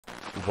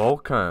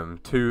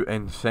Welcome to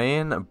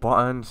Insane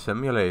Button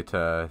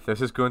Simulator. This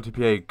is going to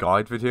be a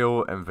guide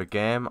video in the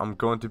game. I'm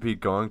going to be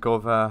going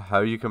over how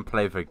you can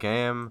play the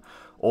game,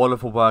 all of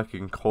the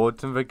working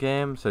codes in the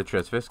game, such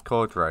as this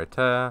code right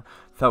here,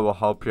 that will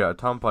help you out a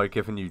ton by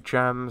giving you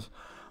gems.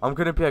 I'm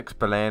going to be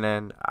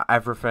explaining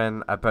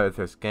everything about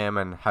this game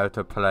and how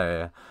to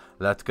play.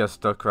 Let's get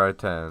stuck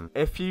right in.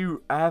 If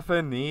you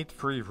ever need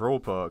free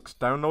Robux,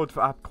 download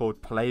the app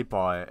called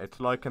Playby. It's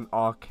like an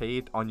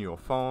arcade on your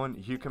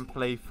phone. You can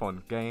play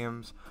fun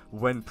games,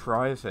 win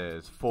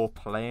prizes for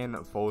playing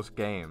those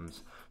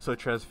games,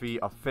 such as the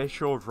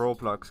official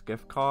Roblox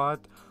gift card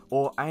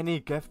or any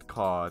gift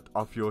card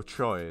of your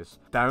choice.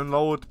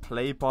 Download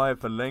Playby,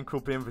 the link will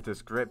be in the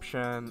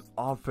description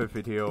of the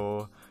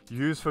video.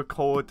 Use the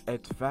code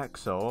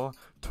ITSVEXO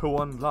to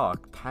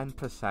unlock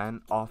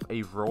 10% off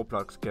a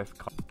Roblox gift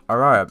card.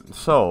 Alright,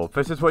 so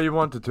this is what you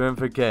want to do in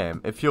the game.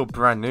 If you're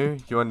brand new,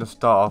 you want to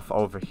start off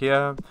over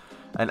here,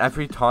 and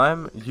every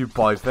time you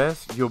buy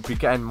this, you'll be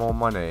getting more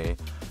money.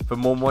 The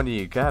more money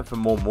you get, the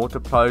more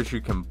multipliers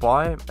you can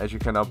buy. As you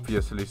can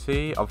obviously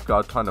see, I've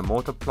got a ton of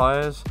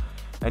multipliers,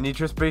 and you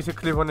just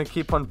basically want to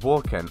keep on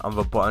walking on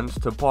the buttons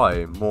to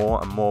buy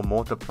more and more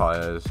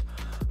multipliers.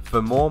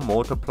 The more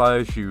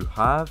multipliers you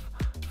have,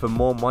 the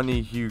more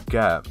money you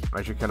get,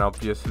 as you can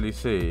obviously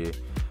see.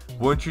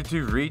 Once you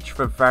do reach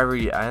the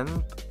very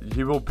end,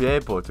 you will be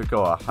able to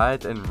go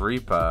ahead and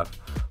rebirth.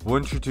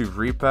 Once you do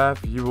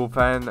rebirth, you will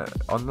then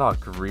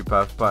unlock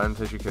rebirth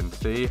buttons, as you can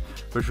see,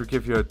 which will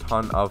give you a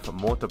ton of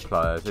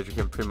multipliers, as you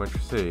can pretty much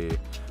see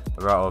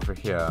right over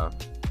here.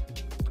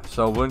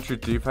 So once you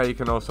do that, you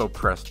can also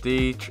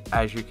prestige,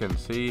 as you can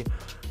see.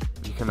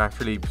 You can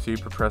actually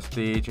super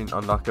prestige and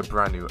unlock a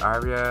brand new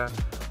area.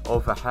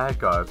 Over here,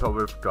 guys, what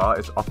we've got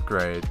is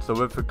upgrade. So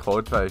with the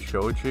code that I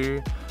showed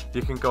you,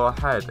 you can go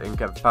ahead and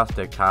get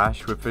faster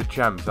cash with the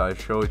gems that I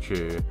showed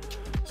you.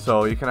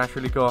 So you can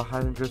actually go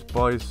ahead and just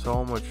buy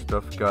so much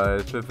stuff,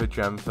 guys, with the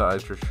gems that I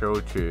just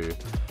showed you.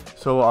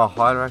 So what I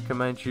highly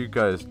recommend you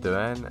guys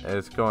doing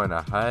is going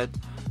ahead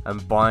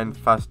and buying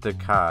faster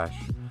cash.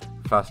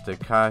 Faster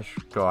cash,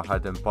 go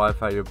ahead and buy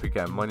that, you'll be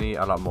getting money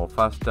a lot more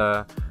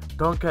faster.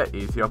 Don't get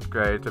easy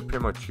upgrades, they're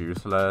pretty much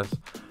useless.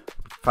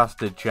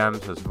 Faster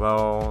gems as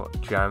well,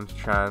 gems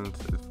chance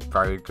is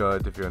very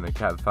good if you want to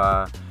get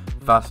that.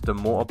 Faster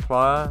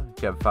multiplier,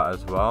 get that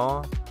as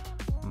well.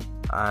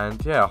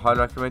 And yeah, I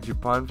highly recommend you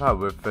buying that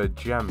with the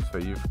gems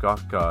that you've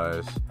got,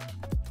 guys.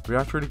 We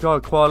actually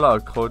got quite a lot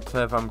of codes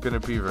here that I'm going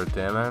to be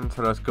redeeming,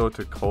 so let's go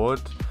to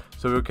codes.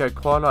 So we'll get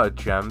quite a lot of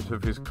gems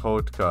with this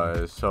code,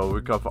 guys. So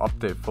we got the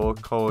update 4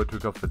 code, we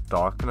got the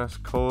darkness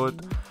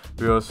code,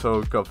 we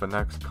also got the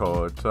next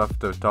code. So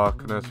after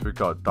darkness, we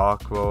got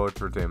dark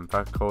world, redeem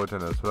that code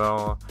in as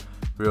well.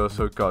 We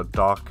also got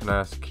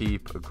darkness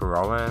keep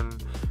growing,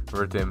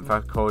 redeem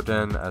that code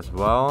in as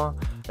well,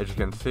 as you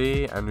can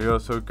see. And we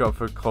also got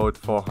the code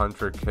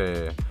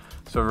 400k.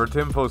 So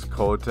redeem those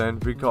codes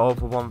in. We got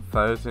over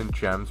 1000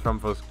 gems from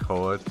those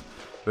codes,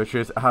 which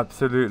is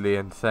absolutely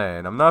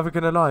insane. I'm never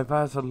gonna lie,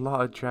 there's a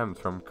lot of gems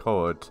from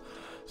codes.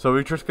 So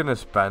we're just gonna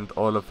spend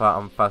all of that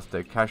on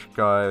faster cash,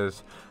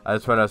 guys,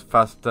 as well as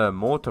faster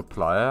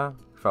multiplier.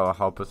 That will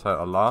help us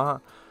out a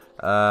lot.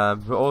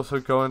 We're also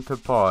going to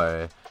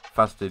buy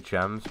faster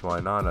gems.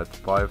 Why not? Let's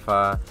buy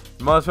that.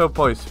 Might as well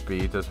buy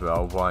speed as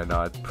well. Why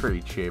not? It's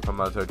pretty cheap. I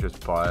might as well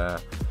just buy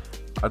it.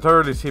 I don't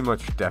really see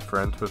much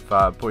difference with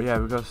that, but yeah,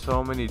 we got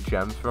so many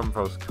gems from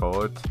those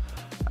codes.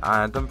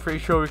 And I'm pretty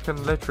sure we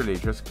can literally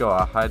just go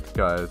ahead,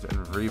 guys,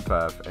 and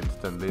rebirth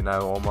instantly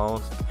now,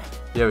 almost.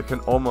 Yeah, we can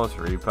almost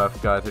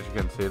rebirth, guys, as you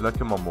can see. Look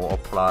at my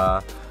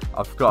multiplier.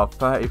 I've got a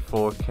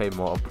 34k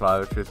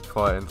multiplier, which is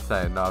quite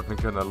insane, not even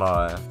gonna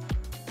lie.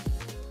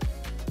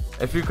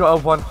 If you've got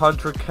a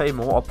 100k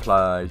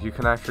multiplier, you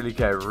can actually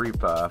get a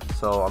rebirth.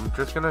 So I'm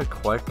just gonna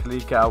quickly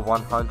get a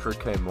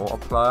 100k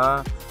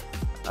multiplier,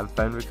 and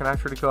then we can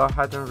actually go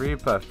ahead and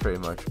rebirth pretty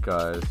much,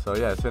 guys. So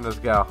yeah, as soon as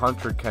I get a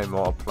 100k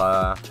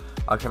multiplier,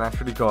 I can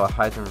actually go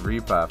ahead and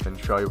rebirth and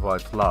show you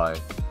what it's like.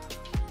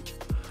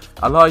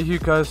 A lot of you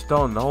guys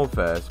don't know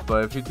this,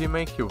 but if you do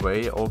make your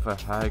way over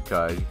here,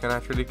 guys, you can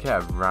actually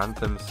get a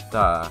random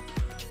star.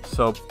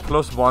 So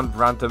 +1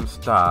 random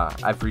star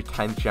every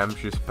 10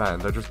 gems you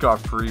spend. I just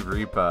got a free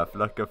rebirth,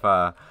 look at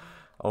that.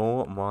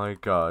 Oh my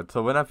god.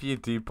 So whenever you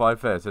do buy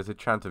this, there's a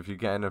chance of you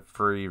getting a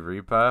free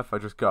rebirth. I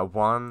just got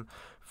one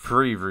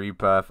free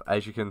rebirth,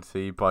 as you can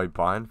see, by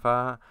buying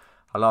that.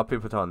 A lot of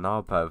people don't know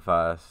about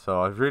that,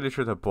 so I really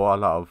should have bought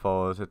a lot of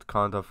those. It's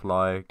kind of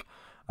like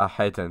a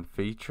hidden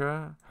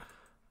feature.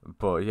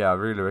 But yeah, I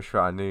really wish that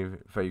I knew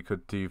that you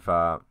could do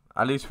that.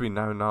 At least we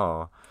now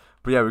know.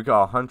 But yeah, we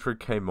got a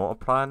 100k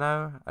multiplier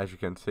now, as you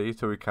can see,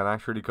 so we can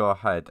actually go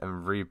ahead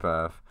and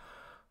rebirth.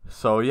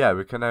 So yeah,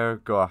 we can now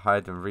go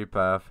ahead and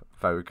rebirth.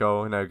 There we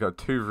go, now we got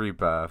 2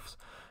 rebirths.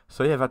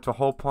 So yeah, that's the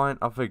whole point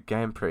of the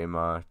game pretty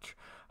much.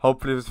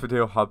 Hopefully this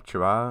video helped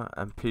you out,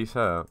 and peace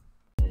out.